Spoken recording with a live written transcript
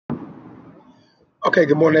Okay,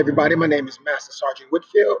 good morning, everybody. My name is Master Sergeant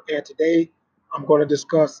Whitfield, and today I'm going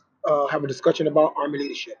to have a discussion about Army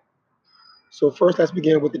leadership. So first, let's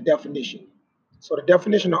begin with the definition. So the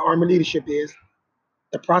definition of Army leadership is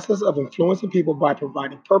the process of influencing people by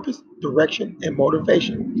providing purpose, direction, and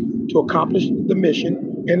motivation to accomplish the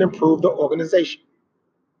mission and improve the organization.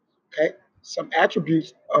 Okay, some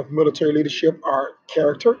attributes of military leadership are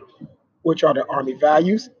character, which are the Army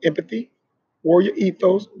values, empathy, warrior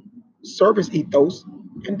ethos, service ethos,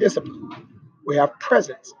 and discipline. We have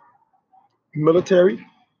presence, military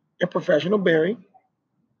and professional bearing,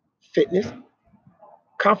 fitness,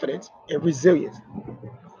 confidence, and resilience.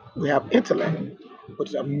 We have intellect, which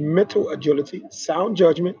is a mental agility, sound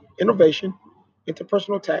judgment, innovation,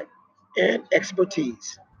 interpersonal attack, and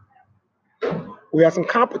expertise. We have some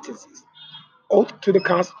competencies, oath to the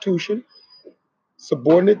Constitution,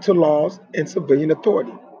 subordinate to laws and civilian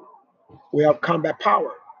authority. We have combat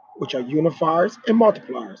power, which are unifiers and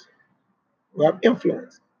multipliers. We have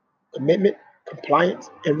influence, commitment, compliance,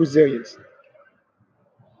 and resilience.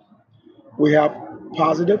 We have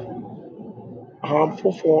positive,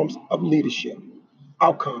 harmful forms of leadership.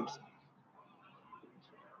 Outcomes: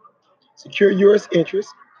 secure U.S.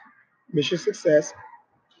 interests, mission success,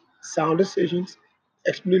 sound decisions,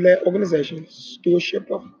 expertly led organizations,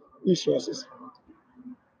 stewardship of resources,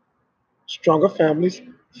 stronger families,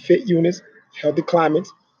 fit units, healthy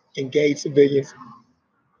climates, engaged civilians,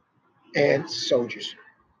 and soldiers.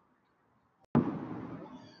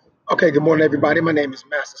 Okay, good morning, everybody. My name is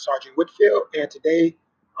Master Sergeant Whitfield, and today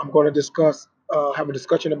I'm going to have a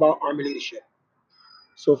discussion about Army leadership.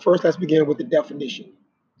 So first, let's begin with the definition.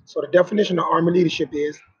 So the definition of Army leadership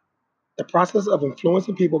is the process of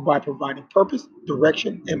influencing people by providing purpose,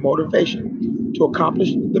 direction, and motivation to accomplish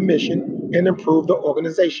the mission and improve the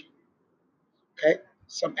organization. Okay.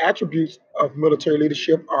 Some attributes of military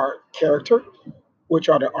leadership are character, which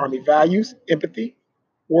are the Army values, empathy,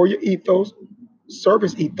 warrior ethos,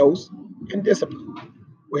 service ethos, and discipline.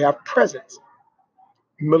 We have presence,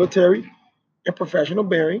 military and professional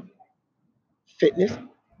bearing, fitness,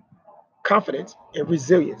 confidence, and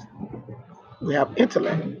resilience. We have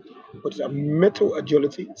intellect, which is a mental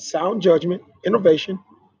agility, sound judgment, innovation,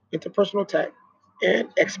 interpersonal attack, and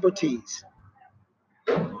expertise.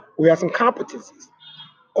 We have some competencies,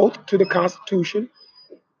 oath to the Constitution,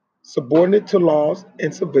 subordinate to laws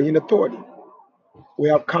and civilian authority. We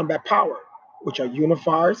have combat power, which are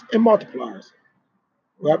unifiers and multipliers.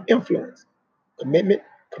 We have influence, commitment,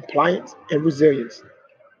 compliance, and resilience.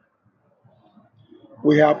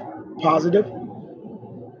 We have positive,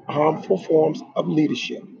 harmful forms of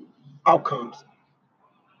leadership. Outcomes: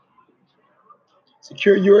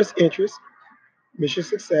 secure U.S. interests, mission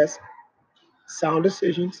success, sound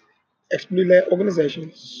decisions, expertly led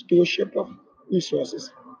organizations, stewardship of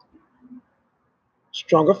resources,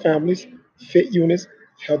 stronger families, fit units,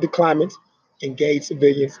 healthy climates, engaged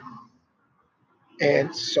civilians,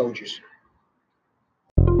 and soldiers.